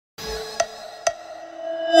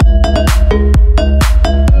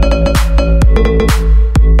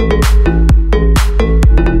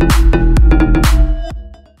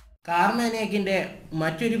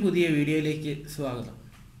മറ്റൊരു പുതിയ വീഡിയോയിലേക്ക് സ്വാഗതം.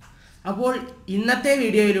 അപ്പോൾ ഇന്നത്തെ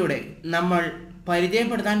വീഡിയോയിലൂടെ നമ്മൾ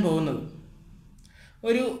പരിചയപ്പെടുത്താൻ പോകുന്നത്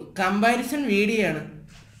ഒരു കമ്പാരിസൺ വീഡിയോ ആണ്.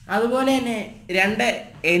 അതുപോലെ തന്നെ രണ്ട്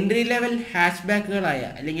എൻട്രി ലെവൽ ഹാച്ച് ബാക്കുകളായ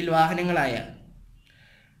അല്ലെങ്കിൽ വാഹനങ്ങളായ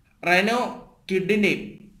റെനോ ക്വിഡിൻ്റെയും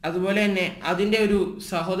അതുപോലെ തന്നെ അതിൻ്റെ ഒരു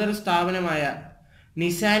സഹോദര സ്ഥാപനമായ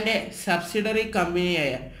നിസാൻ്റെ സബ്സിഡറി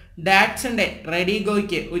കമ്പനിയായ ഡാറ്റ്സൻ്റെ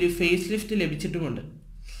റെഡിഗോയ്ക്ക് ഒരു ഫേസ് ലിഫ്റ്റ് ലഭിച്ചിട്ടുമുണ്ട്.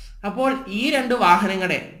 അപ്പോൾ ഈ രണ്ട്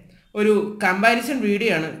വാഹനങ്ങളുടെ ഒരു കമ്പാരിസൺ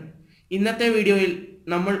വീഡിയോ ആണ് ഇന്നത്തെ വീഡിയോയിൽ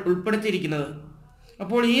നമ്മൾ ഉൾപ്പെടുത്തിയിരിക്കുന്നത്.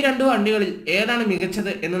 അപ്പോൾ ഈ രണ്ട് വണ്ടികളിൽ ഏതാണ്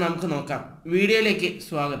മികച്ചത് എന്ന് നമുക്ക് നോക്കാം. വീഡിയോയിലേക്ക്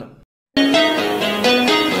സ്വാഗതം.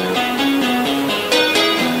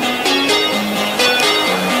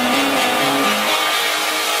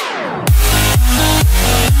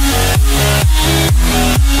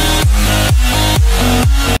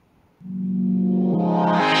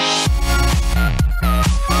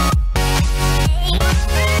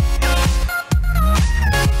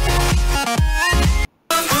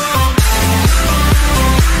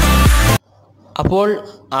 അപ്പോൾ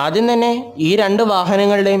ആദ്യം തന്നെ ഈ രണ്ട്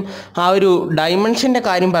വാഹനങ്ങളുടെയും ആ ഒരു ഡൈമെൻഷൻ്റെ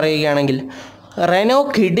കാര്യം പറയുകയാണെങ്കിൽ റെനോ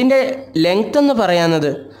ക്വിഡിൻ്റെ ലെങ്ത് എന്ന് പറയുന്നത്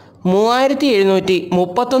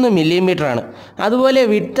 3731 മില്ലിമീറ്ററാണ്. അതുപോലെ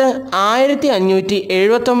വിഡ്ത്ത്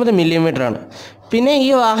 1579 മില്ലിമീറ്ററാണ്. പിന്നെ ഈ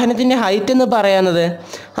വാഹനത്തിൻ്റെ ഹൈറ്റ് എന്ന് പറയുന്നത്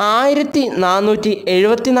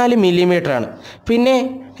 1474 മില്ലിമീറ്ററാണ്. പിന്നെ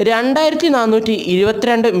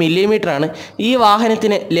 2422 മില്ലിമീറ്ററാണ് ഈ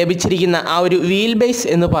വാഹനത്തിന് ലഭിച്ചിരിക്കുന്ന ആ ഒരു വീൽ ബേസ്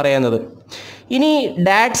എന്ന് പറയുന്നത്. ഇനി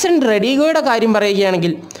ഡാറ്റ്സൺ റെഡിഗോയുടെ കാര്യം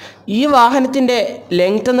പറയുകയാണെങ്കിൽ ഈ വാഹനത്തിൻ്റെ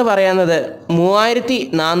ലെങ്ത് എന്ന് പറയുന്നത്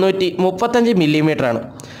 3435 മില്ലിമീറ്ററാണ്.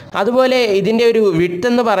 അതുപോലെ ഇതിൻ്റെ ഒരു വിഡ്ത്ത്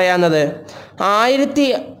എന്ന് പറയുന്നത്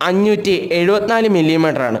 1574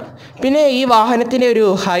 മില്ലിമീറ്ററാണ്. പിന്നെ ഈ വാഹനത്തിൻ്റെ ഒരു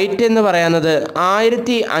ഹൈറ്റ് എന്ന് പറയുന്നത്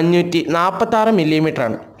 1546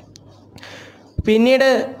 മില്ലിമീറ്ററാണ്. പിന്നീട്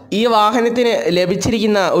ഈ വാഹനത്തിന്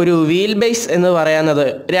ലഭിച്ചിരിക്കുന്ന ഒരു വീൽ ബേസ് എന്ന് പറയുന്നത്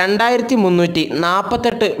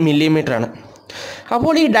 2348 മില്ലിമീറ്ററാണ്.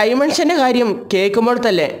 അപ്പോൾ ഈ ഡൈമെൻഷൻ്റെ കാര്യം കേൾക്കുമ്പോൾ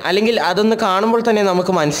തന്നെ അല്ലെങ്കിൽ അതൊന്ന് കാണുമ്പോൾ തന്നെ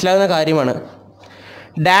നമുക്ക് മനസ്സിലാകുന്ന കാര്യമാണ്.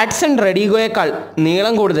 ഡാറ്റ്സൺ റെഡിഗോയേക്കാൾ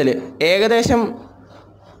നീളം കൂടുതൽ ഏകദേശം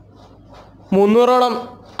 300ഓളം,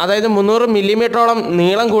 അതായത് 300 മില്ലിമീറ്ററോളം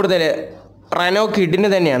നീളം കൂടുതൽ റെനോ ക്വിഡിന്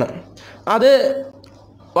തന്നെയാണ്. അത്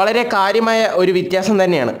വളരെ കാര്യമായ ഒരു വ്യത്യാസം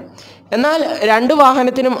തന്നെയാണ്. എന്നാൽ രണ്ട്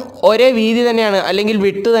വാഹനത്തിനും ഒരേ വീതി തന്നെയാണ് അല്ലെങ്കിൽ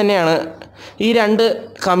വിഡ്ത്ത് തന്നെയാണ് ഈ രണ്ട്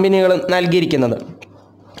കമ്പനികളും നൽകിയിരിക്കുന്നത്.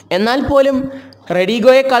 എന്നാൽ പോലും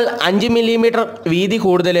റെഡിഗോയേക്കാൾ 5 മില്ലിമീറ്റർ വീതി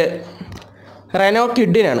കൂടുതൽ റെനോ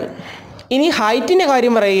ക്വിഡിനാണ്. ഇനി ഹൈറ്റിൻ്റെ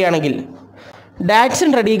കാര്യം പറയുകയാണെങ്കിൽ ഡാറ്റ്സൺ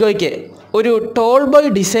റെഡിഗോയ്ക്ക് ഒരു ടോൾ ബോയ്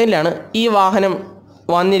ഡിസൈനിലാണ് ഈ വാഹനം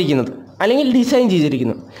വന്നിരിക്കുന്നത് അല്ലെങ്കിൽ ഡിസൈൻ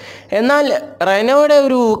ചെയ്തിരിക്കുന്നത്. എന്നാൽ റെനോയുടെ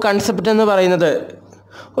ഒരു കൺസെപ്റ്റ് എന്ന് പറയുന്നത്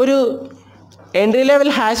ഒരു എൻട്രി ലെവൽ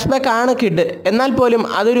ഹാച്ച് ബാക്ക് ആണ് ക്വിഡ്. എന്നാൽ പോലും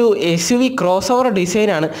അതൊരു SUV ക്രോസ് ഓവർ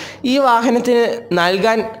ഡിസൈനാണ് ഈ വാഹനത്തിന്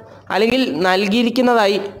നൽകാൻ അല്ലെങ്കിൽ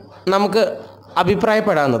നൽകിയിരിക്കുന്നതായി നമുക്ക്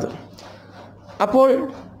അഭിപ്രായപ്പെടാവുന്നത്. അപ്പോൾ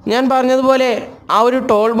ഞാൻ പറഞ്ഞതുപോലെ ആ ഒരു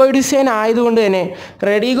ടോൾ ബോയ് ഡിസൈൻ ആയതുകൊണ്ട് തന്നെ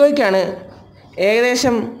റെഡിഗോയ്ക്കാണ്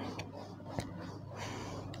ഏകദേശം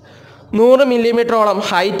 100 മില്ലിമീറ്ററോളം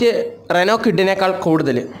ഹൈറ്റ് റെനോ ക്വിഡിനേക്കാൾ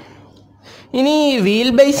കൂടുതൽ. ഇനി വീൽ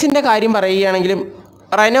ബേസിൻ്റെ കാര്യം പറയുകയാണെങ്കിലും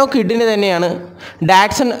റെനോ ക്വിഡിന് തന്നെയാണ്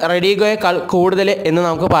ഡാറ്റ്സൺ റെഡിഗോയേക്കാൾ കൂടുതൽ എന്ന്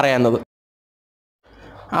നമുക്ക് പറയാവുന്നത്.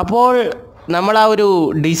 അപ്പോൾ നമ്മൾ ആ ഒരു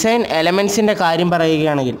ഡിസൈൻ എലമെൻസിൻ്റെ കാര്യം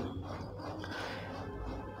പറയുകയാണെങ്കിൽ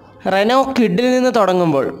റെനോ ക്വിഡിൽ നിന്ന്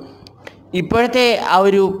തുടങ്ങുമ്പോൾ ഇപ്പോഴത്തെ ആ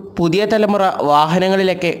ഒരു പുതിയ തലമുറ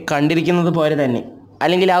വാഹനങ്ങളിലൊക്കെ കണ്ടിരിക്കുന്നത് പോലെ തന്നെ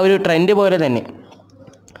അല്ലെങ്കിൽ ആ ഒരു ട്രെൻഡ് പോലെ തന്നെ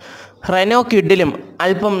റെനോ ക്വിഡിലും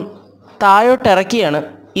അല്പം താഴോട്ടിറക്കിയാണ്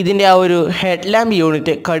ഇതിൻ്റെ ആ ഒരു ഹെഡ് ലാമ്പ്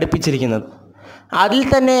യൂണിറ്റ് ഘടിപ്പിച്ചിരിക്കുന്നത്. അതിൽ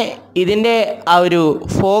തന്നെ ഇതിൻ്റെ ആ ഒരു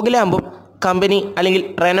ഫോഗ് ലാമ്പും കമ്പനി അല്ലെങ്കിൽ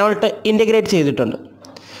റെനോൾട്ട് ഇൻ്റഗ്രേറ്റ് ചെയ്തിട്ടുണ്ട്.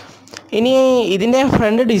 ഇനി ഇതിൻ്റെ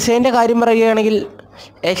ഫ്രണ്ട് ഡിസൈൻ്റെ കാര്യം പറയുകയാണെങ്കിൽ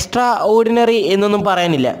എക്സ്ട്രാ ഓർഡിനറി എന്നൊന്നും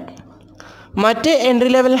പറയാനില്ല. മറ്റ് എൻട്രി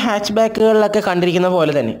ലെവൽ ഹാച്ച് ബാക്കുകളിലൊക്കെ കണ്ടിരിക്കുന്ന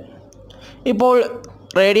പോലെ തന്നെ. ഇപ്പോൾ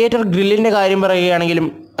റേഡിയേറ്റർ ഗ്രില്ലിൻ്റെ കാര്യം പറയുകയാണെങ്കിലും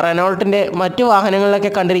റെനോൾട്ടിൻ്റെ മറ്റ്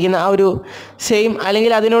വാഹനങ്ങളിലൊക്കെ കണ്ടിരിക്കുന്ന ആ ഒരു സെയിം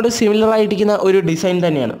അല്ലെങ്കിൽ അതിനോട് സിമിലർ ആയിരിക്കുന്ന ഒരു ഡിസൈൻ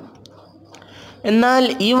തന്നെയാണ്. എന്നാൽ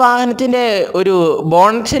ഈ വാഹനത്തിൻ്റെ ഒരു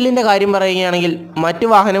ബോണറ്റ് ഷെല്ലിൻ്റെ കാര്യം പറയുകയാണെങ്കിൽ മറ്റ്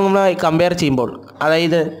വാഹനങ്ങളുമായി കമ്പയർ ചെയ്യുമ്പോൾ,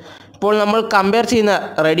 അതായത് ഇപ്പോൾ നമ്മൾ കമ്പയർ ചെയ്യുന്ന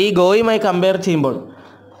റെഡിഗോയുമായി കമ്പയർ ചെയ്യുമ്പോൾ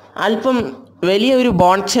അല്പം വലിയൊരു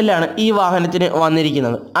ബോണറ്റ് ഷെല്ലാണ് ഈ വാഹനത്തിന്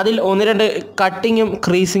വന്നിരിക്കുന്നത്. അതിൽ 1-2 കട്ടിങ്ങും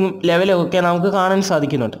ക്രീസിങ്ങും ലെവലും ഒക്കെ നമുക്ക് കാണാൻ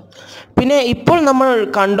സാധിക്കുന്നുണ്ട്. പിന്നെ ഇപ്പോൾ നമ്മൾ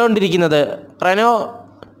കണ്ടുകൊണ്ടിരിക്കുന്നത് റെനോ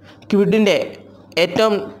ക്വിഡിൻ്റെ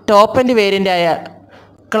ഏറ്റവും ടോപ്പ് എൻഡ് വേരിയൻ്റായ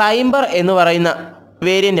ക്ലൈംബർ എന്ന് പറയുന്ന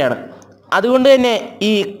വേരിയൻ്റാണ്. അതുകൊണ്ട് തന്നെ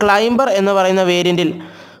ഈ ക്ലൈംബർ എന്ന് പറയുന്ന വേരിയൻറ്റിൽ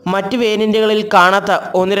മറ്റ് വേരിയൻറ്റുകളിൽ കാണാത്ത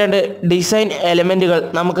ഒന്ന് രണ്ട് ഡിസൈൻ എലമെൻറ്റുകൾ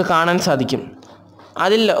നമുക്ക് കാണാൻ സാധിക്കും.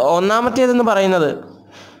 അതിൽ ഒന്നാമത്തേതെന്ന് പറയുന്നത്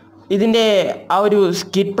ഇതിൻ്റെ ആ ഒരു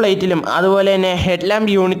സ്കിഡ് പ്ലേറ്റിലും അതുപോലെ തന്നെ ഹെഡ്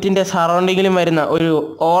ലാമ്പ് യൂണിറ്റിൻ്റെ സറൗണ്ടിങ്ങിലും വരുന്ന ഒരു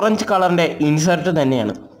ഓറഞ്ച് കളറിൻ്റെ ഇൻസേർട്ട്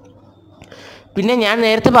തന്നെയാണ്. പിന്നെ ഞാൻ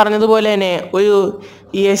നേരത്തെ പറഞ്ഞതുപോലെ തന്നെ ഒരു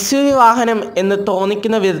SUV വാഹനം എന്ന്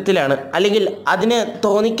തോന്നിക്കുന്ന വിധത്തിലാണ്, അല്ലെങ്കിൽ അതിന്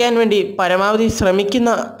തോന്നിക്കാൻ വേണ്ടി പരമാവധി ശ്രമിക്കുന്ന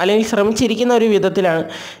അല്ലെങ്കിൽ ശ്രമിച്ചിരിക്കുന്ന ഒരു വിധത്തിലാണ്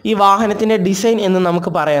ഈ വാഹനത്തിൻ്റെ ഡിസൈൻ എന്ന്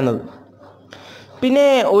നമുക്ക് പറയുന്നത്. പിന്നെ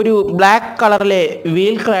ഒരു ബ്ലാക്ക് കളറിലെ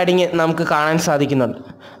വീൽ ക്ലാഡിങ് നമുക്ക് കാണാൻ സാധിക്കുന്നുണ്ട്.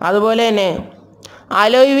 അതുപോലെ തന്നെ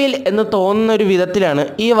അലോയ് വീൽ എന്ന് തോന്നുന്ന ഒരു വിധത്തിലാണ്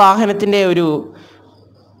ഈ വാഹനത്തിൻ്റെ ഒരു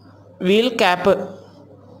വീൽ ക്യാപ്പ്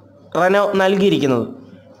റെനോ നൽകിയിരിക്കുന്നത്.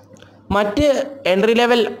 മറ്റ് എൻട്രി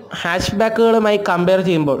ലെവൽ ഹാച്ച് ബാക്കുകളുമായി കമ്പയർ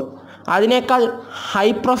ചെയ്യുമ്പോൾ അതിനേക്കാൾ ഹൈ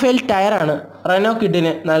പ്രൊഫൈൽ ടയറാണ് റെനോ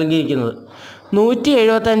ക്വിഡിന് നൽകിയിരിക്കുന്നത്.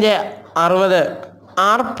 175/60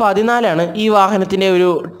 R14 ഈ വാഹനത്തിൻ്റെ ഒരു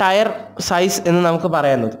ടയർ സൈസ് എന്ന് നമുക്ക്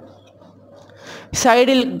പറയുന്നത്.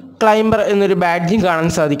 സൈഡിൽ ക്ലൈംബർ എന്നൊരു ബാഡ്ജിങ് കാണാൻ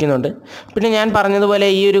സാധിക്കുന്നുണ്ട്. പിന്നെ ഞാൻ പറഞ്ഞതുപോലെ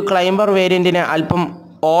ഈ ഒരു ക്ലൈംബർ വേരിയൻറ്റിന് അല്പം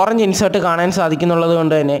ഓറഞ്ച് ഇൻസേർട്ട് കാണാൻ സാധിക്കുന്നുള്ളത്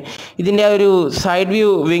കൊണ്ട് തന്നെ ഇതിൻ്റെ ഒരു സൈഡ് വ്യൂ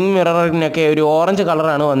വിങ് മിററിനൊക്കെ ഒരു ഓറഞ്ച്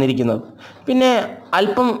കളറാണ് വന്നിരിക്കുന്നത്. പിന്നെ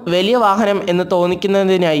അല്പം വലിയ വാഹനം എന്ന്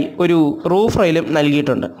തോന്നിക്കുന്നതിനായി ഒരു റൂഫ് റെയിലും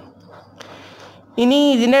നൽകിയിട്ടുണ്ട്. ഇനി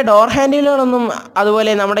ഇതിൻ്റെ ഡോർ ഹാൻഡിലുകളൊന്നും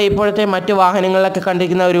അതുപോലെ നമ്മുടെ ഇപ്പോഴത്തെ മറ്റ് വാഹനങ്ങളിലൊക്കെ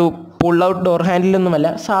കണ്ടിരിക്കുന്ന ഒരു പുൾ ഔട്ട് ഡോർ ഹാൻഡിലൊന്നുമല്ല,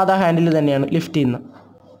 സാധാ ഹാൻഡിൽ തന്നെയാണ് ലിഫ്റ്റ് ചെയ്യുന്നത്.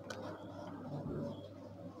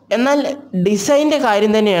 എന്നാൽ ഡിസൈൻ്റെ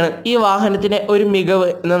കാര്യം തന്നെയാണ് ഈ വാഹനത്തിൻ്റെ ഒരു മികവ്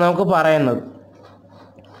എന്ന് നമുക്ക് പറയുന്നത്.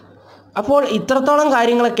 അപ്പോൾ ഇത്രത്തോളം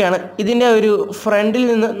കാര്യങ്ങളൊക്കെയാണ് ഇതിൻ്റെ ഒരു ഫ്രണ്ടിൽ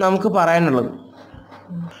നിന്ന് നമുക്ക് പറയാനുള്ളത്.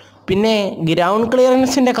 പിന്നെ ഗ്രൗണ്ട്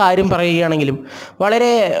ക്ലിയറൻസിൻ്റെ കാര്യം പറയുകയാണെങ്കിലും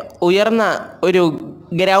വളരെ ഉയർന്ന ഒരു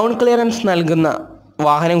ഗ്രൗണ്ട് ക്ലിയറൻസ് നൽകുന്ന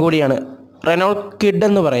വാഹനം കൂടിയാണ് റെനോൾട്ട് ക്വിഡ്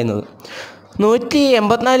എന്ന് പറയുന്നത്.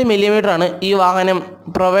 184 മില്ലിമീറ്ററാണ് ഈ വാഹനം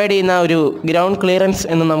പ്രൊവൈഡ് ചെയ്യുന്ന ഒരു ഗ്രൗണ്ട് ക്ലിയറൻസ്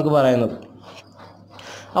എന്ന് നമുക്ക് പറയുന്നത്.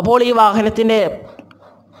 അപ്പോൾ ഈ വാഹനത്തിൻ്റെ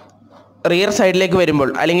റിയർ സൈഡിലേക്ക് വരുമ്പോൾ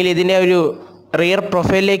അല്ലെങ്കിൽ ഇതിൻ്റെ ഒരു റിയർ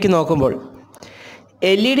പ്രൊഫൈലിലേക്ക് നോക്കുമ്പോൾ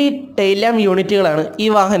LED ടെയിൽ ലാമ്പ് യൂണിറ്റുകളാണ് ഈ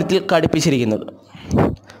വാഹനത്തിൽ ഘടിപ്പിച്ചിരിക്കുന്നത്.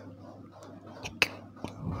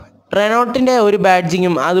 റെനോൾട്ടിൻ്റെ ഒരു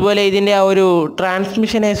ബാഡ്ജിങ്ങും അതുപോലെ ഇതിൻ്റെ ആ ഒരു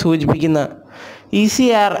ട്രാൻസ്മിഷനെ സൂചിപ്പിക്കുന്ന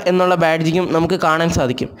ECR എന്നുള്ള ബാഡ്ജിങ്ങും നമുക്ക് കാണാൻ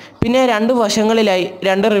സാധിക്കും. പിന്നെ രണ്ട് വശങ്ങളിലായി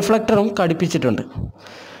രണ്ട് റിഫ്ലക്ടറും ഘടിപ്പിച്ചിട്ടുണ്ട്.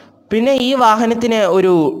 പിന്നെ ഈ വാഹനത്തിന്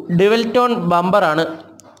ഒരു ഡുവൽ ടോൺ ബമ്പറാണ്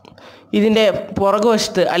ഇതിൻ്റെ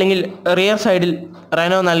പുറകുവശത്ത് അല്ലെങ്കിൽ റിയർ സൈഡിൽ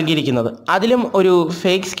റെനോ നൽകിയിരിക്കുന്നത്. അതിലും ഒരു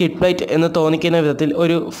ഫേക്ക് സ്കിഡ് പ്ലേറ്റ് എന്ന് തോന്നിക്കുന്ന വിധത്തിൽ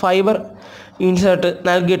ഒരു ഫൈബർ ഇൻസേർട്ട്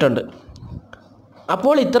നൽകിയിട്ടുണ്ട്.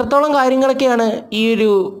 അപ്പോൾ ഇത്രത്തോളം കാര്യങ്ങളൊക്കെയാണ് ഈ ഒരു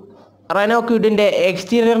റെനോ ക്വിഡിൻ്റെ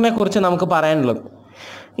എക്സ്റ്റീരിയറിനെ കുറിച്ച് നമുക്ക് പറയാനുള്ളത്.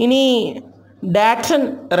 ഇനി ഡാറ്റ്സൺ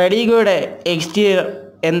റെഡിഗോയുടെ എക്സ്റ്റീരിയർ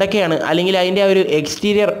എന്തൊക്കെയാണ്, അല്ലെങ്കിൽ അതിൻ്റെ ഒരു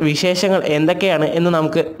എക്സ്റ്റീരിയർ വിശേഷങ്ങൾ എന്തൊക്കെയാണ് എന്ന്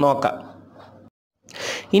നമുക്ക് നോക്കാം.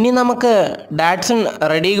 ഇനി നമുക്ക് ഡാറ്റ്സൺ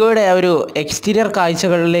റെഡിഗോയുടെ ആ ഒരു എക്സ്റ്റീരിയർ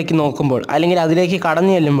കാഴ്ചകളിലേക്ക് നോക്കുമ്പോൾ അല്ലെങ്കിൽ അതിലേക്ക്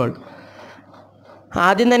കടന്നു ചെല്ലുമ്പോൾ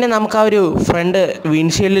ആദ്യം തന്നെ നമുക്ക് ആ ഒരു ഫ്രണ്ട്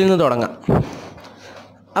വിൻഷീൽഡിൽ നിന്ന് തുടങ്ങാം.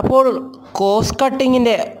 അപ്പോൾ കോസ്റ്റ്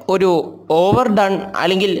കട്ടിങ്ങിൻ്റെ ഒരു ഓവർ ഡൺ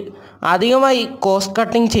അല്ലെങ്കിൽ അധികമായി കോസ്റ്റ്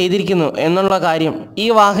കട്ടിങ് ചെയ്തിരിക്കുന്നു എന്നുള്ള കാര്യം ഈ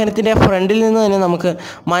വാഹനത്തിൻ്റെ ഫ്രണ്ടിൽ നിന്ന് തന്നെ നമുക്ക്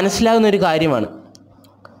മനസ്സിലാകുന്ന ഒരു കാര്യമാണ്.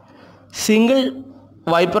 സിംഗിൾ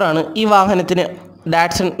വൈപ്പറാണ് ഈ വാഹനത്തിന്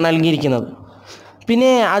ഡാറ്റ്സൺ നൽകിയിരിക്കുന്നത്. പിന്നെ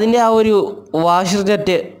അതിൻ്റെ ആ ഒരു വാഷർ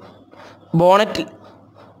ജെറ്റ് ബോണറ്റ്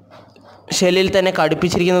ഷെല്ലിൽ തന്നെ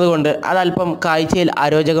ഘടിപ്പിച്ചിരിക്കുന്നത് കൊണ്ട് അതല്പം കാഴ്ചയിൽ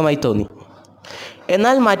അരോചകമായി തോന്നി.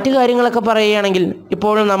 എന്നാൽ മറ്റു കാര്യങ്ങളൊക്കെ പറയുകയാണെങ്കിൽ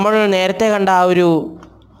ഇപ്പോൾ നമ്മൾ നേരത്തെ കണ്ട ആ ഒരു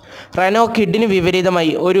റെനോ ക്വിഡിന്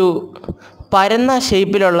വിപരീതമായി ഒരു പരന്ന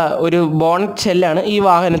ഷേപ്പിലുള്ള ഒരു ബോണറ്റ് ഷെല്ലാണ് ഈ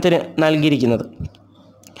വാഹനത്തിന് നൽകിയിരിക്കുന്നത്.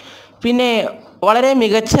 പിന്നെ വളരെ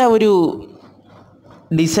മികച്ച ഒരു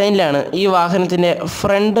ഡിസൈനിലാണ് ഈ വാഹനത്തിൻ്റെ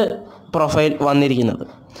ഫ്രണ്ട് പ്രൊഫൈൽ വന്നിരിക്കുന്നത്.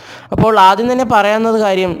 അപ്പോൾ ആദ്യം തന്നെ പറയാവുന്നത്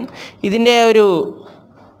കാര്യം ഇതിൻ്റെ ഒരു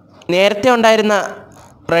നേരത്തെ ഉണ്ടായിരുന്ന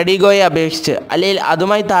റെഡിഗോയെ അപേക്ഷിച്ച് അല്ലെങ്കിൽ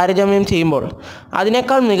അതുമായി താരതമ്യം ചെയ്യുമ്പോൾ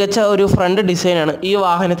അതിനേക്കാൾ മികച്ച ഒരു ഫ്രണ്ട് ഡിസൈനാണ് ഈ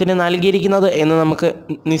വാഹനത്തിന് നൽകിയിരിക്കുന്നത് എന്ന് നമുക്ക്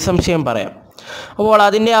നിസ്സംശയം പറയാം. അപ്പോൾ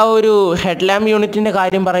അതിൻ്റെ ആ ഒരു ഹെഡ് ലാമ്പ് യൂണിറ്റിൻ്റെ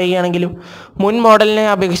കാര്യം പറയുകയാണെങ്കിലും മുൻ മോഡലിനെ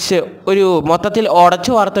അപേക്ഷിച്ച് ഒരു മൊത്തത്തിൽ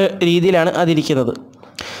ഉടച്ചു വാർത്ത രീതിയിലാണ് അതിരിക്കുന്നത്.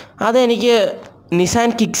 അതെനിക്ക് നിസാൻ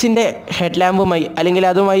കിക്സിൻ്റെ ഹെഡ് ലാമ്പുമായി അല്ലെങ്കിൽ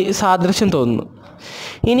അതുമായി സാദൃശ്യം തോന്നുന്നു.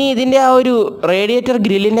 ഇനി ഇതിൻ്റെ ആ ഒരു റേഡിയേറ്റർ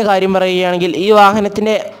ഗ്രില്ലിൻ്റെ കാര്യം പറയുകയാണെങ്കിൽ ഈ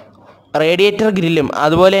വാഹനത്തിൻ്റെ റേഡിയേറ്റർ ഗ്രില്ലും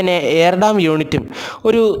അതുപോലെ തന്നെ എയർ ഡാം യൂണിറ്റും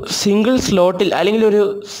ഒരു സിംഗിൾ സ്ലോട്ടിൽ അല്ലെങ്കിൽ ഒരു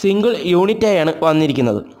സിംഗിൾ യൂണിറ്റായാണ്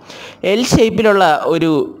വന്നിരിക്കുന്നത്. എൽ ഷേപ്പിലുള്ള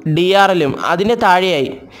ഒരു DRLും അതിൻ്റെ താഴെയായി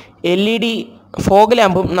LED ഫോഗ്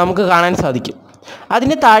ലാമ്പും നമുക്ക് കാണാൻ സാധിക്കും.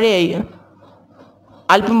 അതിൻ്റെ താഴെയായി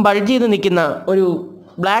അല്പം ബൾജ് ചെയ്ത് നിൽക്കുന്ന ഒരു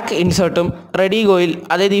ബ്ലാക്ക് ഇൻസേർട്ടും റെഡിഗോയിൽ,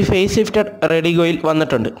 അതായത് ഈ ഫേസ് ലിഫ്റ്റഡ് റെഡിഗോയിൽ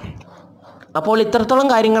വന്നിട്ടുണ്ട്. അപ്പോൾ ഇത്രത്തോളം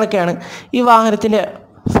കാര്യങ്ങളൊക്കെയാണ് ഈ വാഹനത്തിൻ്റെ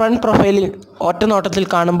ഫ്രണ്ട് പ്രൊഫൈലിൽ ഒറ്റ നോട്ടത്തിൽ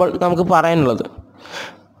കാണുമ്പോൾ നമുക്ക് പറയാനുള്ളത്.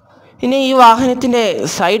 ഇനി ഈ വാഹനത്തിൻ്റെ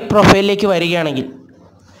സൈഡ് പ്രൊഫൈലിലേക്ക് വരികയാണെങ്കിൽ,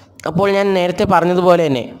 അപ്പോൾ ഞാൻ നേരത്തെ പറഞ്ഞതുപോലെ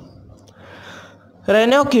തന്നെ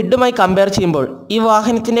റെനോ ക്വിഡുമായി കമ്പയർ ചെയ്യുമ്പോൾ ഈ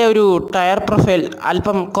വാഹനത്തിൻ്റെ ഒരു ടയർ പ്രൊഫൈൽ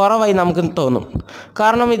അല്പം കുറവായി നമുക്ക് തോന്നും.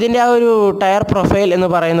 കാരണം ഇതിൻ്റെ ആ ഒരു ടയർ പ്രൊഫൈൽ എന്ന്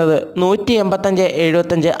പറയുന്നത്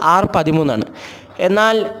 185/75 R13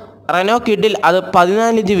 എന്നാൽ റെനോ ക്വിഡിൽ അത്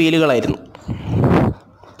 14 ഇഞ്ച് വീലുകളായിരുന്നു.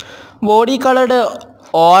 ബോഡി കളർഡ്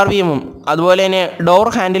ORVയും അതുപോലെ തന്നെ ഡോർ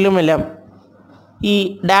ഹാൻഡിലുമെല്ലാം ഈ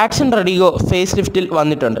ഡാറ്റ്സൺ റെഡിഗോ ഫേസ് ലിഫ്റ്റിൽ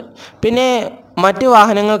വന്നിട്ടുണ്ട്. പിന്നെ മറ്റ്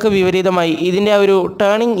വാഹനങ്ങൾക്ക് വിപരീതമായി ഇതിൻ്റെ ഒരു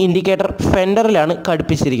ടേണിംഗ് ഇൻഡിക്കേറ്റർ ഫെൻഡറിലാണ്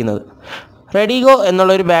ഘടിപ്പിച്ചിരിക്കുന്നത്. റെഡിഗോ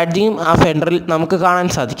എന്നുള്ളൊരു ബാഡ്ജിങ്ങും ആ ഫെൻഡറിൽ നമുക്ക് കാണാൻ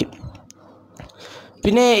സാധിക്കും.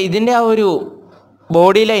 പിന്നെ ഇതിൻ്റെ ആ ഒരു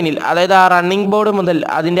ബോഡി ലൈനിൽ, അതായത് ആ റണ്ണിങ് ബോർഡ് മുതൽ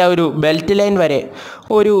അതിൻ്റെ ആ ഒരു ബെൽറ്റ് ലൈൻ വരെ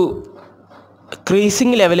ഒരു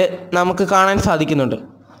ക്രീസിങ് ലെവൽ നമുക്ക് കാണാൻ സാധിക്കുന്നുണ്ട്.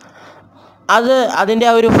 അത് അതിൻ്റെ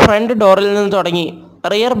ആ ഒരു ഫ്രണ്ട് ഡോറിൽ നിന്ന് തുടങ്ങി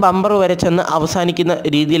റിയർ ബമ്പർ വരെ ചെന്ന് അവസാനിക്കുന്ന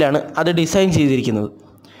രീതിയിലാണ് അത് ഡിസൈൻ ചെയ്തിരിക്കുന്നത്.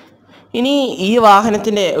 ഇനി ഈ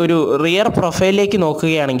വാഹനത്തിൻ്റെ ഒരു റിയർ പ്രൊഫൈലിലേക്ക്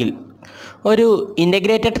നോക്കുകയാണെങ്കിൽ ഒരു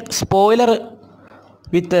ഇൻ്റഗ്രേറ്റഡ് സ്പോയിലർ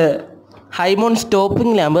വിത്ത് ഹൈമോൺ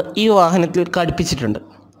സ്റ്റോപ്പിംഗ് ലാമ്പ് ഈ വാഹനത്തിൽ ഘടിപ്പിച്ചിട്ടുണ്ട്.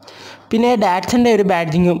 പിന്നെ ഡാറ്റ്സൻ്റെ ഒരു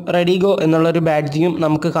ബാഡ്ജിങ്ങും റെഡിഗോ എന്നുള്ളൊരു ബാഡ്ജിങ്ങും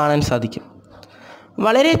നമുക്ക് കാണാൻ സാധിക്കും.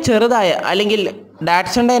 വളരെ ചെറുതായ, അല്ലെങ്കിൽ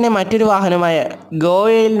ഡാറ്റ്സൻ്റെ തന്നെ മറ്റൊരു വാഹനമായ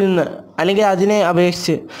ഗോയയിൽ നിന്ന്, അല്ലെങ്കിൽ അതിനെ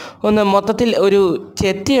അപേക്ഷിച്ച് ഒന്ന് മൊത്തത്തിൽ ഒരു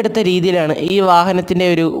ചെത്തിയെടുത്ത രീതിയിലാണ് ഈ വാഹനത്തിൻ്റെ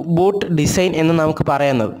ഒരു ബൂട്ട് ഡിസൈൻ എന്ന് നമുക്ക്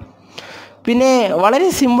പറയുന്നത്. പിന്നെ വളരെ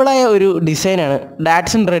സിമ്പിളായ ഒരു ഡിസൈനാണ്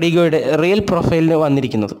ഡാറ്റ്സൺ റെഡിഗോയുടെ റിയൽ പ്രൊഫൈലിന്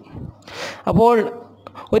വന്നിരിക്കുന്നത്. അപ്പോൾ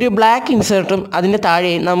ഒരു ബ്ലാക്ക് ഇൻസേർട്ടും അതിൻ്റെ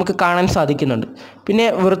താഴെ നമുക്ക് കാണാൻ സാധിക്കുന്നുണ്ട്. പിന്നെ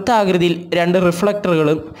വൃത്താകൃതിയിൽ 2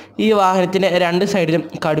 റിഫ്ലക്ടറുകളും ഈ വാഹനത്തിൻ്റെ 2 സൈഡിലും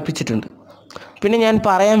ഘടിപ്പിച്ചിട്ടുണ്ട്. പിന്നെ ഞാൻ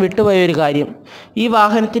പറയാൻ വിട്ടുപോയ ഒരു കാര്യം, ഈ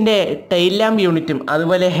വാഹനത്തിൻ്റെ ടെയിൽ ലാമ്പ് യൂണിറ്റും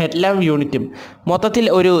അതുപോലെ ഹെഡ് ലാമ്പ് യൂണിറ്റും മൊത്തത്തിൽ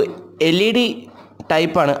ഒരു LED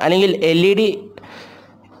ടൈപ്പാണ്, അല്ലെങ്കിൽ LED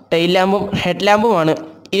ടെയിൽ ലാമ്പും ഹെഡ് ലാമ്പുമാണ്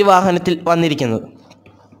ഈ വാഹനത്തിൽ വന്നിരിക്കുന്നത്.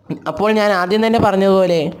 അപ്പോൾ ഞാൻ ആദ്യം തന്നെ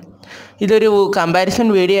പറഞ്ഞതുപോലെ ഇതൊരു കമ്പാരിസൺ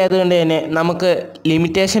വീഡിയോ ആയതുകൊണ്ട് തന്നെ നമുക്ക്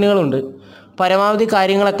ലിമിറ്റേഷനുകളുണ്ട്. പരമാവധി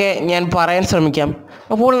കാര്യങ്ങളൊക്കെ ഞാൻ പറയാൻ ശ്രമിക്കാം.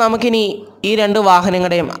 അപ്പോൾ നമുക്കിനി ഈ 2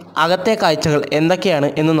 വാഹനങ്ങളുടെയും അകത്തെ കാഴ്ചകൾ എന്തൊക്കെയാണ്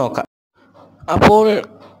എന്ന് നോക്കാം. അപ്പോൾ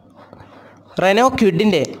റെനോ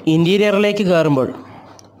ക്വിഡിൻ്റെ ഇൻറ്റീരിയറിലേക്ക് കയറുമ്പോൾ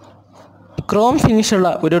ക്രോം ഫിനിഷുള്ള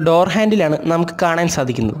ഒരു ഡോർ ഹാൻഡിലാണ് നമുക്ക് കാണാൻ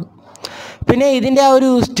സാധിക്കുന്നത്. പിന്നെ ഇതിൻ്റെ ആ ഒരു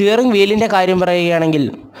സ്റ്റിയറിംഗ് വീലിൻ്റെ കാര്യം പറയുകയാണെങ്കിൽ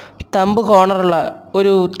തമ്പ് കോർണറുള്ള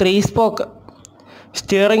ഒരു 3 സ്പോക്ക്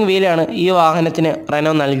സ്റ്റിയറിംഗ് വീലാണ് ഈ വാഹനത്തിന്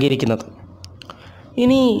റെനോ നൽകിയിരിക്കുന്നത്.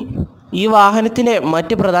 ഇനി ഈ വാഹനത്തിൻ്റെ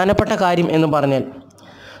മറ്റ് പ്രധാനപ്പെട്ട കാര്യം എന്ന് പറഞ്ഞാൽ,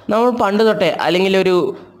 നമ്മൾ പണ്ട് തൊട്ടേ അല്ലെങ്കിൽ ഒരു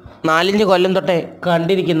 4-5 കൊല്ലം തൊട്ടേ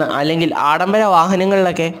കണ്ടിരിക്കുന്ന, അല്ലെങ്കിൽ ആഡംബര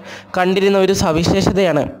വാഹനങ്ങളിലൊക്കെ കണ്ടിരുന്ന ഒരു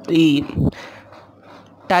സവിശേഷതയാണ് ഈ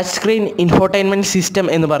ടച്ച് സ്ക്രീൻ ഇൻഫോർടൈൻമെൻറ്റ് സിസ്റ്റം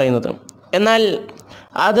എന്ന് പറയുന്നത്. എന്നാൽ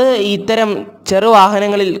അത് ഇത്തരം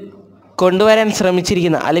ചെറുവാഹനങ്ങളിൽ കൊണ്ടുവരാൻ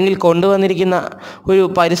ശ്രമിച്ചിരിക്കുന്ന, അല്ലെങ്കിൽ കൊണ്ടുവന്നിരിക്കുന്ന ഒരു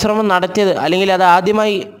പരിശ്രമം നടത്തിയത്, അല്ലെങ്കിൽ അത്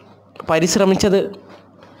ആദ്യമായി പരിശ്രമിച്ചത്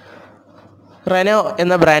റെനോ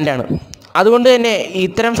എന്ന ബ്രാൻഡാണ്. അതുകൊണ്ട് തന്നെ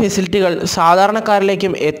ഇത്തരം ഫെസിലിറ്റികൾ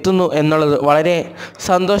സാധാരണക്കാരിലേക്കും എത്തുന്നു എന്നുള്ളത് വളരെ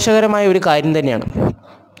സന്തോഷകരമായ ഒരു കാര്യം തന്നെയാണ്.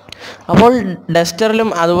 അപ്പോൾ ഡസ്റ്ററിലും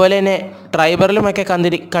അതുപോലെ തന്നെ ട്രൈബറിലുമൊക്കെ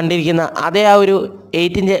കണ്ടിരിക്കുന്ന അതേ ആ ഒരു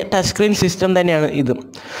 8 ഇഞ്ച് ടച്ച് സ്ക്രീൻ സിസ്റ്റം തന്നെയാണ് ഇതും.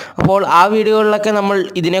 അപ്പോൾ ആ വീഡിയോകളിലൊക്കെ നമ്മൾ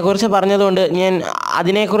ഇതിനെക്കുറിച്ച് പറഞ്ഞതുകൊണ്ട് ഞാൻ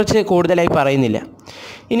അതിനെക്കുറിച്ച് കൂടുതലായി പറയുന്നില്ല.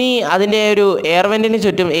 ഇനി അതിൻ്റെ ഒരു എയർ വെൻറ്റിന്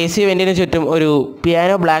ചുറ്റും, AC വെൻറ്റിന് ചുറ്റും ഒരു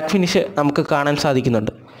പിയാനോ ബ്ലാക്ക് ഫിനിഷ് നമുക്ക് കാണാൻ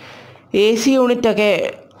സാധിക്കുന്നുണ്ട്. AC യൂണിറ്റൊക്കെ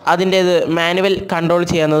അതിൻ്റേത് മാനുവൽ കൺട്രോൾ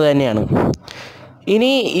ചെയ്യുന്നത് തന്നെയാണ്.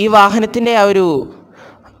 ഇനി ഈ വാഹനത്തിൻ്റെ ആ ഒരു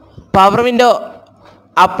power window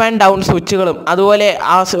up and down സ്വിച്ചുകളും അതുപോലെ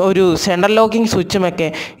ആ ഒരു സെൻട്രൽ ലോക്കിംഗ് സ്വിച്ചുമൊക്കെ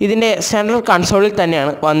ഇതിൻ്റെ സെൻട്രൽ കൺസോളിൽ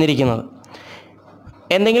തന്നെയാണ് വന്നിരിക്കുന്നത്.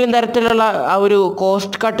 എന്തെങ്കിലും തരത്തിലുള്ള ആ ഒരു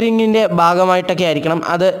കോസ്റ്റ് കട്ടിങ്ങിൻ്റെ ഭാഗമായിട്ടൊക്കെ ആയിരിക്കണം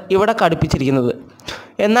അത് ഇവിടെ ഘടിപ്പിച്ചിരിക്കുന്നത്.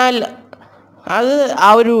 എന്നാൽ അത് ആ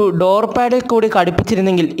ഒരു ഡോർ പാഡിൽ കൂടി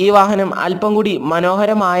ഘടിപ്പിച്ചിരുന്നെങ്കിൽ ഈ വാഹനം അല്പം കൂടി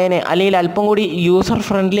മനോഹരമായേനെ, അല്ലെങ്കിൽ അല്പം കൂടി യൂസർ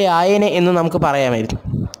ഫ്രണ്ട്ലി ആയേനെ എന്ന് നമുക്ക് പറയാമായിരുന്നു.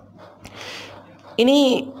 ഇനി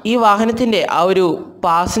ഈ വാഹനത്തിൻ്റെ ആ ഒരു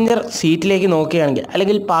പാസഞ്ചർ സീറ്റിലേക്ക് നോക്കുകയാണെങ്കിൽ,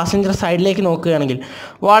 അല്ലെങ്കിൽ പാസഞ്ചർ സൈഡിലേക്ക് നോക്കുകയാണെങ്കിൽ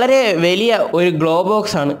വളരെ വലിയ ഒരു ഗ്ലോ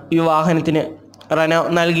ബോക്സാണ് ഈ വാഹനത്തിന് റെനോ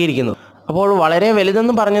നൽകിയിരിക്കുന്നത്. അപ്പോൾ വളരെ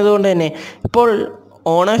വലുതെന്ന് പറഞ്ഞതുകൊണ്ട് തന്നെ ഇപ്പോൾ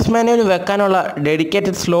ഓണേഴ്സ് മാനുവൽ വെക്കാനുള്ള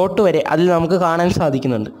ഡെഡിക്കേറ്റഡ് സ്ലോട്ട് വരെ അതിൽ നമുക്ക് കാണാൻ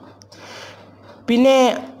സാധിക്കുന്നുണ്ട്. പിന്നെ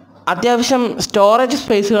അത്യാവശ്യം സ്റ്റോറേജ്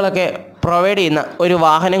സ്പേസുകളൊക്കെ പ്രൊവൈഡ് ചെയ്യുന്ന ഒരു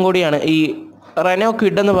വാഹനം കൂടിയാണ് ഈ റെനോ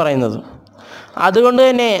ക്വിഡ് എന്ന് പറയുന്നത്. അതുകൊണ്ട്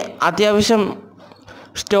തന്നെ അത്യാവശ്യം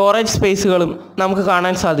സ്റ്റോറേജ് സ്പേസുകളും നമുക്ക്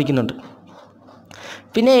കാണാൻ സാധിക്കുന്നുണ്ട്.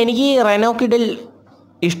 പിന്നെ എനിക്ക് റെനോ കിഡിൽ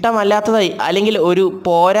ഇഷ്ടമല്ലാത്തതായി അല്ലെങ്കിൽ ഒരു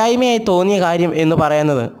പോരായ്മയായി തോന്നിയ കാര്യം എന്ന്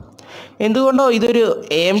പറയുന്നത്, എന്തുകൊണ്ടോ ഇതൊരു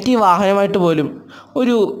AMT വാഹനമായിട്ട് പോലും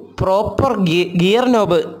ഒരു പ്രോപ്പർ ഗിയർ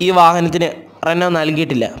നോബ് ഈ വാഹനത്തിന് റെനോ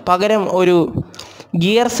നൽകിയിട്ടില്ല. പകരം ഒരു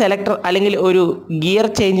ഗിയർ സെലക്ടർ അല്ലെങ്കിൽ ഒരു ഗിയർ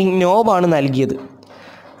ചേഞ്ചിങ് നോബാണ് നൽകിയത്.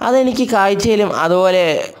 അതെനിക്ക് കാഴ്ചയിലും അതുപോലെ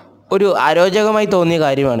ഒരു അരോചകമായി തോന്നിയ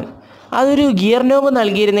കാര്യമാണ്. അതൊരു ഗിയർ നോബ്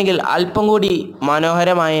നൽകിയിരുന്നെങ്കിൽ അല്പം കൂടി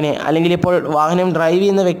മനോഹരമായേനെ, അല്ലെങ്കിൽ ഇപ്പോൾ വാഹനം ഡ്രൈവ്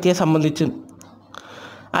ചെയ്യുന്ന വ്യക്തിയെ സംബന്ധിച്ച്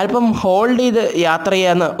അല്പം ഹോൾഡ് ചെയ്ത് യാത്ര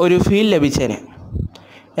ചെയ്യാവുന്ന ഒരു ഫീൽ ലഭിച്ചേനെ.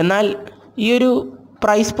 എന്നാൽ ഈ ഒരു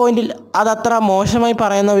പ്രൈസ് പോയിൻറ്റിൽ അതത്ര മോശമായി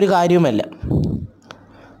പറയുന്ന ഒരു കാര്യവുമല്ല.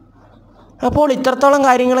 അപ്പോൾ ഇത്രത്തോളം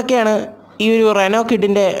കാര്യങ്ങളൊക്കെയാണ് ഈ ഒരു റെനോ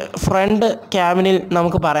കിഡിൻ്റെ ഫ്രണ്ട് ക്യാബിനിൽ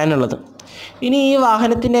നമുക്ക് പറയാനുള്ളത്. ഇനി ഈ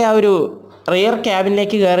വാഹനത്തിൻ്റെ ആ ഒരു റിയർ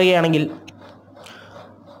ക്യാബിനിലേക്ക് കയറുകയാണെങ്കിൽ,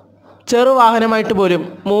 ചെറു വാഹനമായിട്ട് പോലും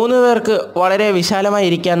 3 പേർക്ക് വളരെ വിശാലമായി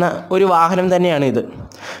ഇരിക്കാവുന്ന ഒരു വാഹനം തന്നെയാണ് ഇത്.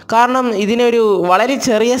 കാരണം ഇതിനൊരു വളരെ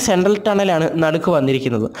ചെറിയ സെൻട്രൽ ടണലാണ് നടുക്ക്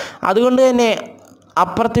വന്നിരിക്കുന്നത്. അതുകൊണ്ട് തന്നെ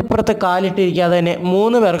അപ്പുറത്തിപ്പുറത്ത് കാലിട്ടിരിക്കാതെ തന്നെ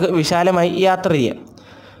 3 പേർക്ക് വിശാലമായി യാത്ര ചെയ്യാം.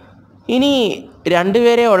 ഇനി 2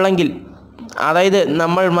 പേരെ ഉള്ളെങ്കിൽ, അതായത്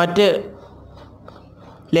നമ്മൾ മറ്റ്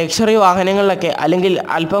ലക്ഷറി വാഹനങ്ങളിലൊക്കെ അല്ലെങ്കിൽ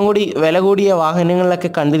അല്പം കൂടി വില കൂടിയ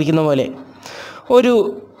വാഹനങ്ങളിലൊക്കെ കണ്ടിരിക്കുന്ന പോലെ ഒരു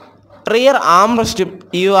റിയർ ആംറെസ്റ്റും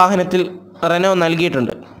ഈ വാഹനത്തിൽ റെനോ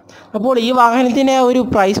നൽകിയിട്ടുണ്ട്. അപ്പോൾ ഈ വാഹനത്തിൻ്റെ ആ ഒരു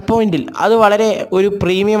പ്രൈസ് പോയിൻറ്റിൽ അത് വളരെ ഒരു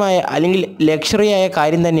പ്രീമിയമായ അല്ലെങ്കിൽ ലക്ഷറിയായ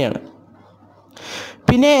കാര്യം തന്നെയാണ്.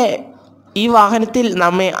 പിന്നെ ഈ വാഹനത്തിൽ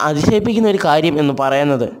നമ്മെ അതിശയിപ്പിക്കുന്ന ഒരു കാര്യം എന്ന്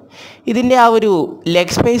പറയുന്നത് ഇതിൻ്റെ ആ ഒരു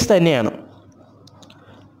ലെഗ് സ്പേസ് തന്നെയാണ്.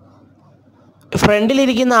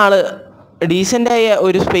 ഫ്രണ്ടിലിരിക്കുന്ന ആൾ ഡീസൻ്റായ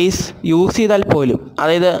ഒരു സ്പേസ് യൂസ് ചെയ്താൽ പോലും,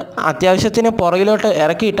 അതായത് അത്യാവശ്യത്തിന് പുറകിലോട്ട്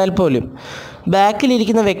ഇറക്കിയിട്ടാൽ പോലും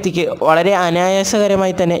ബാക്കിലിരിക്കുന്ന വ്യക്തിക്ക് വളരെ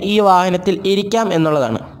അനായാസകരമായി തന്നെ ഈ വാഹനത്തിൽ ഇരിക്കാം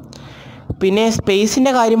എന്നുള്ളതാണ്. പിന്നെ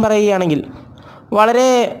സ്പേസിൻ്റെ കാര്യം പറയുകയാണെങ്കിൽ വളരെ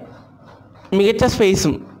മികച്ച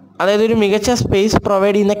സ്പേസും, അതായത് ഒരു മികച്ച സ്പേസ്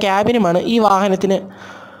പ്രൊവൈഡ് ചെയ്യുന്ന ക്യാബിനുമാണ് ഈ വാഹനത്തിന്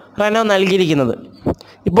റെനോ നൽകിയിരിക്കുന്നത്.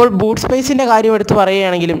 ഇപ്പോൾ ബൂട്ട് സ്പേസിൻ്റെ കാര്യം എടുത്ത്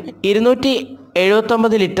പറയുകയാണെങ്കിലും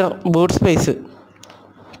 279 ലിറ്റർ ബൂട്ട് സ്പേസ്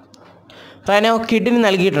റെനോ കിഡിന്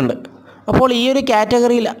നൽകിയിട്ടുണ്ട്. അപ്പോൾ ഈ ഒരു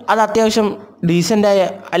കാറ്റഗറിയിൽ അത് അത്യാവശ്യം ഡീസൻ്റായ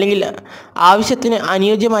അല്ലെങ്കിൽ ആവശ്യത്തിന്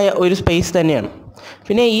അനുയോജ്യമായ ഒരു സ്പേസ് തന്നെയാണ്.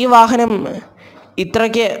 പിന്നെ ഈ വാഹനം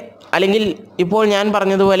ഇത്രയ്ക്ക്, അല്ലെങ്കിൽ ഇപ്പോൾ ഞാൻ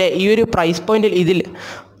പറഞ്ഞതുപോലെ ഈ ഒരു പ്രൈസ് പോയിൻറ്റിൽ ഇതിൽ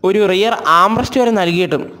ഒരു റിയർ ആംറെസ്റ്റ് വരെ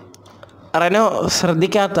നൽകിയിട്ടും റെനോ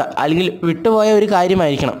ശ്രദ്ധിക്കാത്ത അല്ലെങ്കിൽ വിട്ടുപോയ ഒരു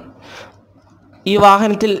കാര്യമായിരിക്കണം. ഈ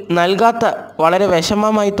വാഹനത്തിൽ നൽകാത്ത വളരെ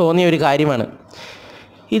വിഷമമായി തോന്നിയ ഒരു കാര്യമാണ്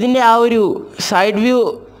ഇതിൻ്റെ ആ ഒരു സൈഡ് വ്യൂ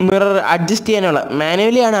മിറർ അഡ്ജസ്റ്റ് ചെയ്യാനുള്ള,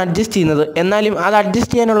 മാനുവലിയാണ് അഡ്ജസ്റ്റ് ചെയ്യുന്നത്, എന്നാലും അത്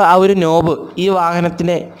അഡ്ജസ്റ്റ് ചെയ്യാനുള്ള ആ ഒരു നോബ് ഈ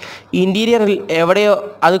വാഹനത്തിൻ്റെ ഇൻറ്റീരിയറിൽ എവിടെയോ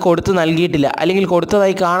അത് കൊടുത്ത് നൽകിയിട്ടില്ല, അല്ലെങ്കിൽ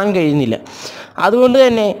കൊടുത്തതായി കാണാൻ കഴിയുന്നില്ല. അതുകൊണ്ട്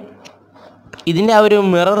തന്നെ ഇതിൻ്റെ ആ ഒരു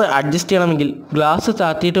മിറർ അഡ്ജസ്റ്റ് ചെയ്യണമെങ്കിൽ ഗ്ലാസ്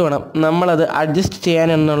താത്തിയിട്ട് വേണം നമ്മളത് അഡ്ജസ്റ്റ്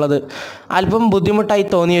ചെയ്യാനെന്നുള്ളത് അല്പം ബുദ്ധിമുട്ടായി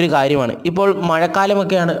തോന്നിയൊരു കാര്യമാണ്. ഇപ്പോൾ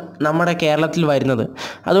മഴക്കാലമൊക്കെയാണ് നമ്മുടെ കേരളത്തിൽ വരുന്നത്.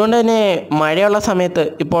 അതുകൊണ്ട് തന്നെ മഴയുള്ള സമയത്ത്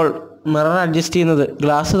ഇപ്പോൾ മിറർ അഡ്ജസ്റ്റ് ചെയ്യുന്നത്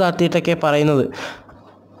ഗ്ലാസ് താത്തിയിട്ടൊക്കെ പറയുന്നത്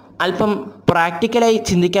അല്പം പ്രാക്ടിക്കലായി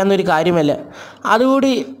ചിന്തിക്കാവുന്നൊരു കാര്യമല്ല.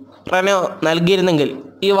 അതുകൂടി റെനോ നൽകിയിരുന്നെങ്കിൽ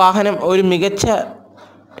ഈ വാഹനം ഒരു മികച്ച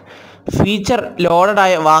ഫീച്ചർ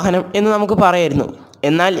ലോഡഡായ വാഹനം എന്ന് നമുക്ക് പറയായിരുന്നു.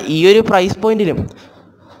 എന്നാൽ ഈ ഒരു പ്രൈസ് പോയിൻറ്റിലും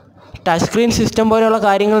ടച്ച് സ്ക്രീൻ സിസ്റ്റം പോലെയുള്ള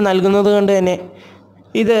കാര്യങ്ങൾ നൽകുന്നത് കൊണ്ട് തന്നെ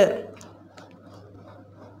ഇത്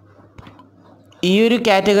ഈ ഒരു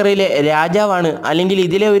കാറ്റഗറിയിലെ രാജാവാണ്, അല്ലെങ്കിൽ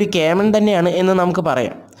ഇതിലെ ഒരു കേമൻ തന്നെയാണ് എന്ന് നമുക്ക്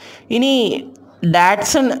പറയാം. ഇനി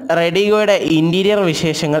ഡാറ്റ്സൺ റെഡിഗോയുടെ ഇൻറ്റീരിയർ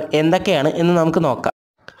വിശേഷങ്ങൾ എന്തൊക്കെയാണ് എന്ന് നമുക്ക് നോക്കാം.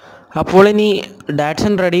 അപ്പോൾ ഇനി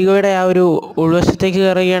ഡാറ്റ്സൺ റെഡിഗോയുടെ ആ ഒരു ഉൾവശത്തേക്ക്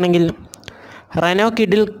കയറുകയാണെങ്കിൽ, റെനോ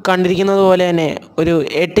കിഡിൽ കണ്ടിരിക്കുന്നത് പോലെ തന്നെ ഒരു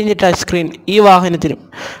 8 ഇഞ്ച് ടച്ച് സ്ക്രീൻ ഈ വാഹനത്തിലും,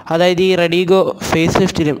 അതായത് ഈ റെഡിഗോ ഫേസ്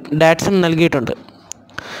ലിഫ്റ്റിലും ഡാറ്റ്സൺ നൽകിയിട്ടുണ്ട്.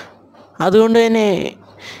 അതുകൊണ്ട് തന്നെ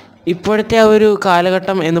ഇപ്പോഴത്തെ ആ ഒരു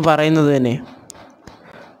കാലഘട്ടം എന്ന് പറയുന്നത് തന്നെ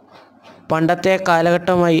പണ്ടത്തെ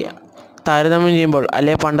കാലഘട്ടമായി താരതമ്യം ചെയ്യുമ്പോൾ,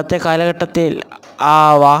 അല്ലെ പണ്ടത്തെ കാലഘട്ടത്തിൽ ആ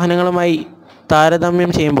വാഹനങ്ങളുമായി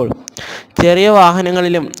താരതമ്യം ചെയ്യുമ്പോൾ ചെറിയ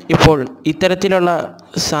വാഹനങ്ങളിലും ഇപ്പോൾ ഇത്തരത്തിലുള്ള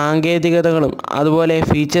സാങ്കേതികതകളും അതുപോലെ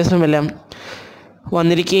ഫീച്ചേഴ്സുമെല്ലാം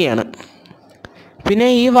വന്നിരിക്കുകയാണ്. പിന്നെ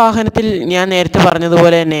ഈ വാഹനത്തിൽ ഞാൻ നേരത്തെ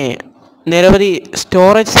പറഞ്ഞതുപോലെ തന്നെ നിരവധി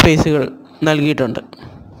സ്റ്റോറേജ് സ്പേസുകൾ നൽകിയിട്ടുണ്ട്.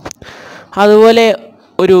 അതുപോലെ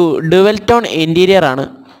ഒരു ഡുവൽ ടോൺ ഇൻറ്റീരിയറാണ്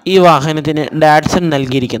ഈ വാഹനത്തിന് ഡാറ്റ്സൺ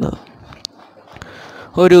നൽകിയിരിക്കുന്നത്.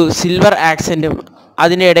 ഒരു സിൽവർ ആക്സെൻറ്റും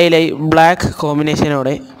അതിൻ്റെ ഇടയിലായി ബ്ലാക്ക്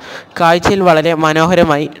കോമ്പിനേഷനോടെ കാഴ്ചയിൽ വളരെ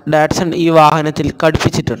മനോഹരമായി ഡാറ്റ്സൺ ഈ വാഹനത്തിൽ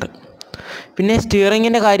ഘടിപ്പിച്ചിട്ടുണ്ട്. പിന്നെ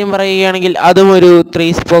സ്റ്റിയറിങ്ങിൻ്റെ കാര്യം പറയുകയാണെങ്കിൽ അതും ഒരു 3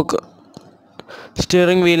 സ്പോക്ക്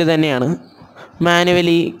സ്റ്റിയറിംഗ് വീല് തന്നെയാണ്.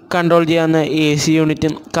 മാനുവലി കൺട്രോൾ ചെയ്യാവുന്ന AC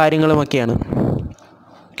യൂണിറ്റും കാര്യങ്ങളുമൊക്കെയാണ്.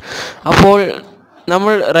 അപ്പോൾ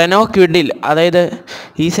നമ്മൾ റെനോ ക്വിഡിൽ, അതായത്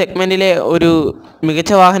ഈ സെഗ്മെൻറ്റിലെ ഒരു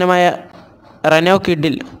മികച്ച വാഹനമായ റെനോ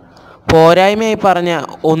ക്വിഡിൽ പോരായ്മയായി പറഞ്ഞ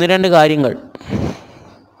 1-2 കാര്യങ്ങൾ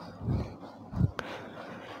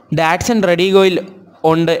ഡാറ്റ്സൺ റെഡിഗോയിൽ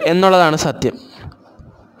ഉണ്ട് എന്നുള്ളതാണ് സത്യം.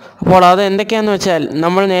 അപ്പോൾ അത് എന്തൊക്കെയാണെന്ന് വെച്ചാൽ,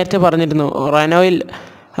 നമ്മൾ നേരത്തെ പറഞ്ഞിരുന്നു റെനോയിൽ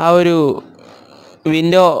ആ ഒരു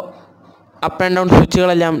window up and down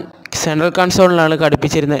സ്വിച്ചുകളെല്ലാം central കൺസോളിലാണ്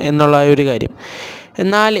ഘടിപ്പിച്ചിരുന്നത് എന്നുള്ള ഒരു കാര്യം.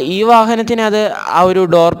 എന്നാൽ ഈ വാഹനത്തിന് അത് ആ ഒരു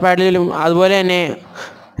ഡോർ പാഡിലും അതുപോലെ തന്നെ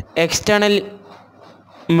എക്സ്റ്റേണൽ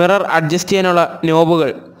മിറർ അഡ്ജസ്റ്റ് ചെയ്യാനുള്ള നോബുകൾ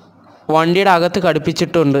വണ്ടിയുടെ അകത്ത്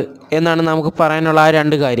ഘടിപ്പിച്ചിട്ടുണ്ട് എന്നാണ് നമുക്ക് പറയാനുള്ള ആ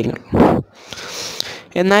 2 കാര്യങ്ങൾ.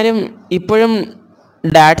 എന്നാലും ഇപ്പോഴും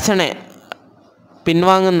ഡാറ്റ്സണെ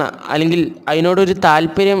പിൻവാങ്ങുന്ന, അല്ലെങ്കിൽ അതിനോടൊരു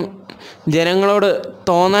താല്പര്യം ജനങ്ങളോട്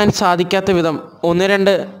തോന്നാൻ സാധിക്കാത്ത വിധം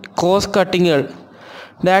 1-2 കോസ്റ്റ് കട്ടിങ്ങുകൾ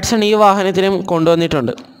ഡാറ്റ്സൺ ഈ വാഹനത്തിനും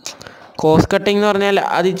കൊണ്ടുവന്നിട്ടുണ്ട്. കോസ്റ്റ് കട്ടിംഗ് എന്ന് പറഞ്ഞാൽ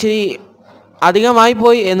അതിച്ചിരി അധികമായി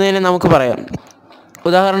പോയി എന്ന് തന്നെ നമുക്ക് പറയാം.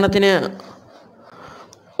 ഉദാഹരണത്തിന്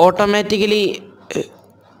ഓട്ടോമാറ്റിക്കലി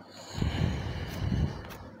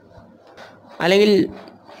അല്ലെങ്കിൽ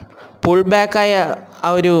പുൾ ബാക്കായ ആ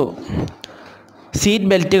ഒരു സീറ്റ്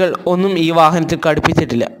ബെൽറ്റുകൾ ഒന്നും ഈ വാഹനത്തിൽ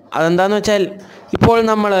ഘടിപ്പിച്ചിട്ടില്ല. അതെന്താണെന്ന് വെച്ചാൽ, ഇപ്പോൾ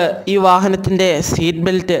നമ്മൾ ഈ വാഹനത്തിൻ്റെ സീറ്റ്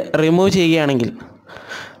ബെൽറ്റ് റിമൂവ് ചെയ്യുകയാണെങ്കിൽ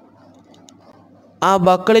ആ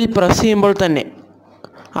ബക്കിളിൽ പ്രസ് ചെയ്യുമ്പോൾ തന്നെ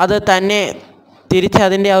അത് തന്നെ തിരിച്ച്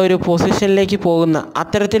അതിൻ്റെ ആ ഒരു പൊസിഷനിലേക്ക് പോകുന്ന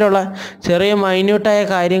അത്തരത്തിലുള്ള ചെറിയ മൈന്യൂട്ടായ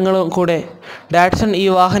കാര്യങ്ങളും കൂടെ ഡാറ്റ്സൺ ഈ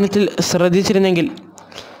വാഹനത്തിൽ ശ്രദ്ധിച്ചിരുന്നെങ്കിൽ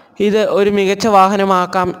ഇത് ഒരു മികച്ച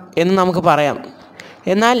വാഹനമാക്കാം എന്ന് നമുക്ക് പറയാം.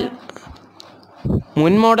 എന്നാൽ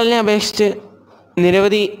മുൻ മോഡലിനെ അപേക്ഷിച്ച്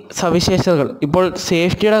നിരവധി സവിശേഷതകൾ, ഇപ്പോൾ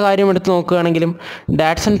സേഫ്റ്റിയുടെ കാര്യം എടുത്ത് നോക്കുകയാണെങ്കിലും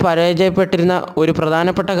ഡാറ്റ്സൺ പരാജയപ്പെട്ടിരുന്ന ഒരു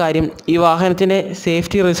പ്രധാനപ്പെട്ട കാര്യം ഈ വാഹനത്തിൻ്റെ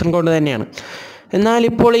സേഫ്റ്റി റീസൺ കൊണ്ട് തന്നെയാണ്. എന്നാൽ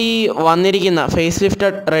ഇപ്പോൾ ഈ വന്നിരിക്കുന്ന ഫേസ്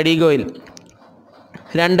ലിഫ്റ്റഡ് റെഡിഗോയിൽ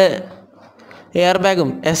 2 എയർ ബാഗും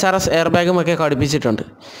SRS എയർ ബാഗും ഒക്കെ ഘടിപ്പിച്ചിട്ടുണ്ട്.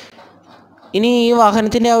 ഇനി ഈ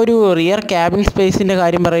വാഹനത്തിൻ്റെ ആ ഒരു റിയർ ക്യാബിൻ സ്പേസിൻ്റെ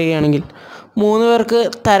കാര്യം പറയുകയാണെങ്കിൽ 3 പേർക്ക്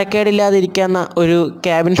തരക്കേടില്ലാതിരിക്കുന്ന ഒരു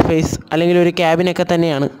ക്യാബിൻ സ്പേസ് അല്ലെങ്കിൽ ഒരു ക്യാബിനൊക്കെ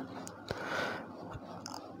തന്നെയാണ്.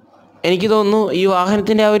 എനിക്ക് തോന്നുന്നു ഈ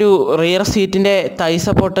വാഹനത്തിൻ്റെ ആ ഒരു റിയർ സീറ്റിൻ്റെ തൈ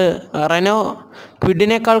സപ്പോർട്ട് റെനോ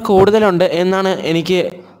ക്വിഡിനേക്കാൾ കൂടുതലുണ്ട് എന്നാണ് എനിക്ക്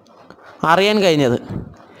അറിയാൻ കഴിഞ്ഞത്.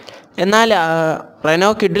 എന്നാൽ റെനോ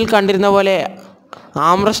ക്വിഡിൽ കണ്ടിരുന്ന പോലെ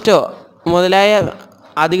ആംറസ്റ്റോ മുതലായ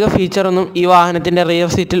അധിക ഫീച്ചറൊന്നും ഈ വാഹനത്തിൻ്റെ റിയർ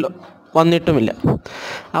സീറ്റിൽ വന്നിട്ടുമില്ല.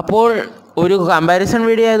 അപ്പോൾ ഒരു കമ്പാരിസൺ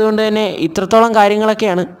വീഡിയോ ആയതുകൊണ്ട് തന്നെ ഇത്രത്തോളം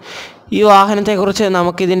കാര്യങ്ങളൊക്കെയാണ് ഈ വാഹനത്തെക്കുറിച്ച്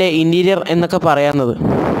നമുക്കിതിൻ്റെ ഇൻറ്റീരിയർ എന്നൊക്കെ പറയാവുന്നത്.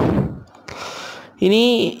 ഇനി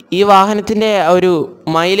ഈ വാഹനത്തിൻ്റെ ഒരു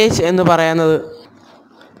മൈലേജ് എന്ന് പറയുന്നത്,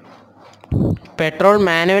 പെട്രോൾ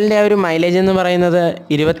മാനുവലിൻ്റെ ആ ഒരു മൈലേജ് എന്ന് പറയുന്നത്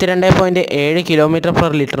 22.7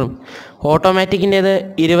 km/ലിറ്ററും ഓട്ടോമാറ്റിക്കിൻ്റേത്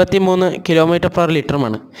 23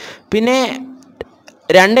 km/ലിറ്ററുമാണ്. പിന്നെ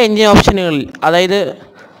 2 എൻജിൻ ഓപ്ഷനുകളിൽ, അതായത്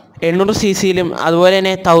 800 cc അതുപോലെ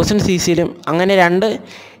തന്നെ 1000 cc അങ്ങനെ 2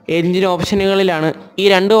 എൻജിൻ ഓപ്ഷനുകളിലാണ് ഈ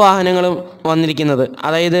 2 വാഹനങ്ങളും വന്നിരിക്കുന്നത്.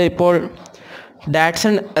 അതായത് ഇപ്പോൾ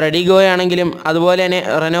ഡാറ്റ്സൺ റെഡിഗോ ആണെങ്കിലും അതുപോലെ തന്നെ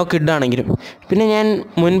റെനോ ക്വിഡ് ആണെങ്കിലും. പിന്നെ ഞാൻ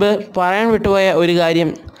മുൻപ് പറയാൻ വിട്ടുപോയ ഒരു കാര്യം,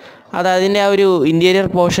 അത് അതിൻ്റെ ആ ഒരു ഇൻറ്റീരിയർ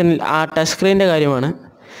പോർഷനിൽ ആ ടച്ച് സ്ക്രീനിൻ്റെ കാര്യമാണ്.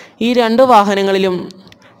 ഈ 2 വാഹനങ്ങളിലും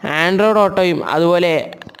ആൻഡ്രോയിഡ് ഓട്ടോയും അതുപോലെ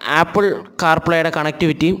ആപ്പിൾ കാർപ്ലേയുടെ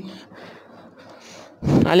കണക്ടിവിറ്റിയും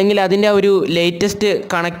അല്ലെങ്കിൽ അതിൻ്റെ ആ ഒരു ലേറ്റസ്റ്റ്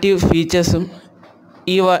കണക്റ്റീവ് ഫീച്ചേഴ്സും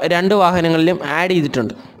ഈ 2 വാഹനങ്ങളിലും ആഡ്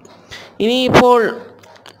ചെയ്തിട്ടുണ്ട്. ഇനിയിപ്പോൾ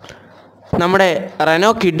നമ്മുടെ റെനോ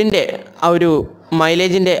ക്വിഡിൻ്റെ ആ ഒരു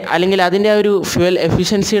മൈലേജിൻ്റെ അല്ലെങ്കിൽ അതിൻ്റെ ആ ഒരു ഫ്യുവൽ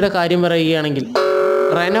എഫിഷ്യൻസിയുടെ കാര്യം പറയുകയാണെങ്കിൽ,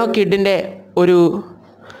 റെനോ ക്വിഡിൻ്റെ ഒരു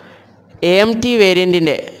AMT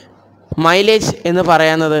വേരിയൻറ്റിൻ്റെ മൈലേജ് എന്ന്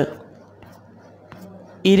പറയുന്നത്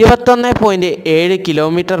 21.7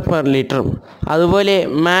 km/ലിറ്ററും അതുപോലെ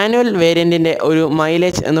മാനുവൽ വേരിയൻറ്റിൻ്റെ ഒരു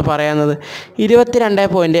മൈലേജ് എന്ന് പറയുന്നത്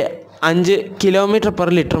 22.5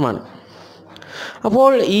 km/ലിറ്ററുമാണ്.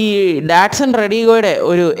 അപ്പോൾ ഈ ഡാറ്റ്സൺ റെഡിഗോയുടെ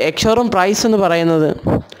ഒരു എക്സ്ഷോറൂം പ്രൈസ് എന്ന് പറയുന്നത്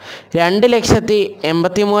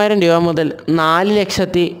 2,83,000 രൂപ മുതൽ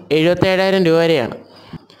 4,77,000 രൂപ വരെയാണ്.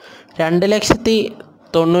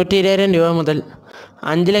 2,97,000 രൂപ മുതൽ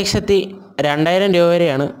 5,02,000 രൂപ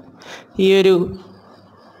വരെയാണ് ഈ ഒരു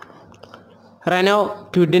റെനോ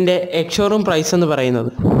ക്വിഡിൻ്റെ എക്സ്ഷോറൂം പ്രൈസ് എന്ന് പറയുന്നത്.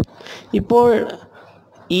 ഇപ്പോൾ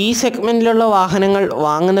ഈ സെഗ്മെൻറ്റിലുള്ള വാഹനങ്ങൾ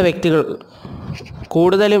വാങ്ങുന്ന വ്യക്തികൾ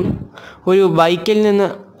കൂടുതലും ഒരു ബൈക്കിൽ നിന്ന്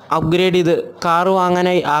അപ്ഗ്രേഡ് ചെയ്ത് കാറ്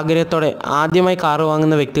വാങ്ങാനായി ആഗ്രഹത്തോടെ ആദ്യമായി കാറ്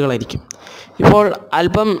വാങ്ങുന്ന വ്യക്തികളായിരിക്കും. ഇപ്പോൾ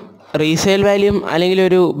അല്പം റീസെയിൽ വാല്യൂം അല്ലെങ്കിൽ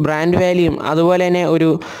ഒരു ബ്രാൻഡ് വാല്യൂം അതുപോലെ തന്നെ ഒരു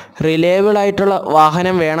റിലയബിൾ ആയിട്ടുള്ള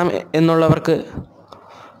വാഹനം വേണം എന്നുള്ളവർക്ക്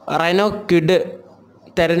റെനോ ക്വിഡ്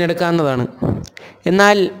തിരഞ്ഞെടുക്കാവുന്നതാണ്.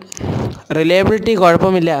 എന്നാൽ റിലയബിലിറ്റി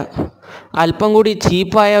കുഴപ്പമില്ല, അല്പം കൂടി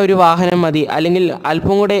ചീപ്പായ ഒരു വാഹനം മതി, അല്ലെങ്കിൽ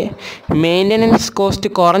അല്പം കൂടെ മെയിൻ്റനൻസ് കോസ്റ്റ്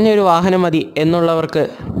കുറഞ്ഞൊരു വാഹനം മതി എന്നുള്ളവർക്ക്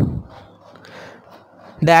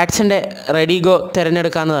ഡാറ്റ്സൻ്റെ റെഡിഗോ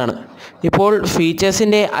തിരഞ്ഞെടുക്കാവുന്നതാണ്. ഇപ്പോൾ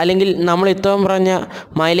ഫീച്ചേഴ്സിൻ്റെ അല്ലെങ്കിൽ നമ്മൾ ഇത്രയും പറഞ്ഞ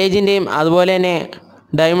മൈലേജിൻ്റെയും അതുപോലെ തന്നെ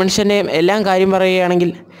ഡൈമെൻഷൻ്റെയും എല്ലാം കാര്യം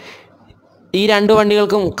പറയുകയാണെങ്കിൽ ഈ രണ്ട്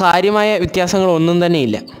വണ്ടികൾക്കും കാര്യമായ വ്യത്യാസങ്ങളൊന്നും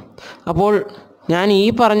തന്നെയില്ല. അപ്പോൾ ഞാൻ ഈ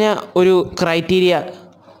പറഞ്ഞ ഒരു ക്രൈറ്റീരിയ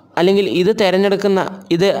അല്ലെങ്കിൽ ഇത് തിരഞ്ഞെടുക്കുന്ന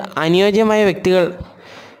ഇത് അനുയോജ്യമായ വ്യക്തികൾ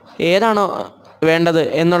ഏതാണോ വേണ്ടത്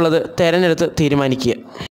എന്നുള്ളത് തിരഞ്ഞെടുത്ത് തീരുമാനിക്കുക.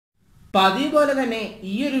 പതിവ് പോലെ തന്നെ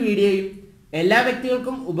ഈ ഒരു വീഡിയോയും എല്ലാ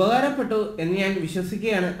വ്യക്തികൾക്കും ഉപകാരപ്പെട്ടു എന്ന് ഞാൻ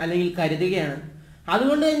വിശ്വസിക്കുകയാണ് അല്ലെങ്കിൽ കരുതുകയാണ്.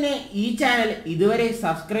 അതുകൊണ്ട് തന്നെ ഈ ചാനൽ ഇതുവരെ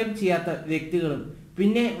സബ്സ്ക്രൈബ് ചെയ്യാത്ത വ്യക്തികളും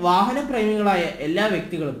പിന്നെ വാഹനപ്രേമികളായ എല്ലാ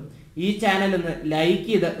വ്യക്തികളും ഈ ചാനൽ ഒന്ന് ലൈക്ക്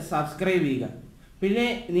ചെയ്ത് സബ്സ്ക്രൈബ് ചെയ്യുക. പിന്നെ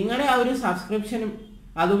നിങ്ങളുടെ ആ ഒരു സബ്സ്ക്രിപ്ഷനും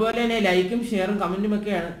അതുപോലെ തന്നെ ലൈക്കും ഷെയറും കമൻറ്റും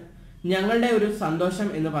ഒക്കെയാണ് ഞങ്ങളുടെ ഒരു സന്തോഷം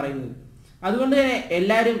എന്ന് പറയുന്നത്. അതുകൊണ്ട് തന്നെ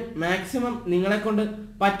എല്ലാവരും മാക്സിമം നിങ്ങളെക്കൊണ്ട്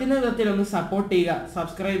പറ്റുന്ന വിധത്തിലൊന്ന് സപ്പോർട്ട് ചെയ്യുക,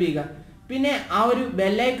 സബ്സ്ക്രൈബ് ചെയ്യുക. പിന്നെ ആ ഒരു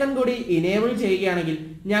ബെല്ലൈക്കൺ കൂടി ഇനേബിൾ ചെയ്യുകയാണെങ്കിൽ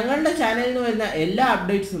ഞങ്ങളുടെ ചാനലിൽ നിന്ന് വരുന്ന എല്ലാ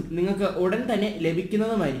അപ്ഡേറ്റ്സും നിങ്ങൾക്ക് ഉടൻ തന്നെ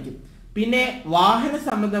ലഭിക്കുന്നതുമായിരിക്കും. പിന്നെ വാഹന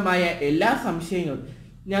സംബന്ധമായ എല്ലാ സംശയങ്ങളും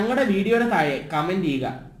ഞങ്ങളുടെ വീഡിയോയുടെ താഴെ കമൻറ്റ് ചെയ്യുക.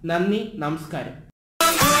 നന്ദി, നമസ്കാരം.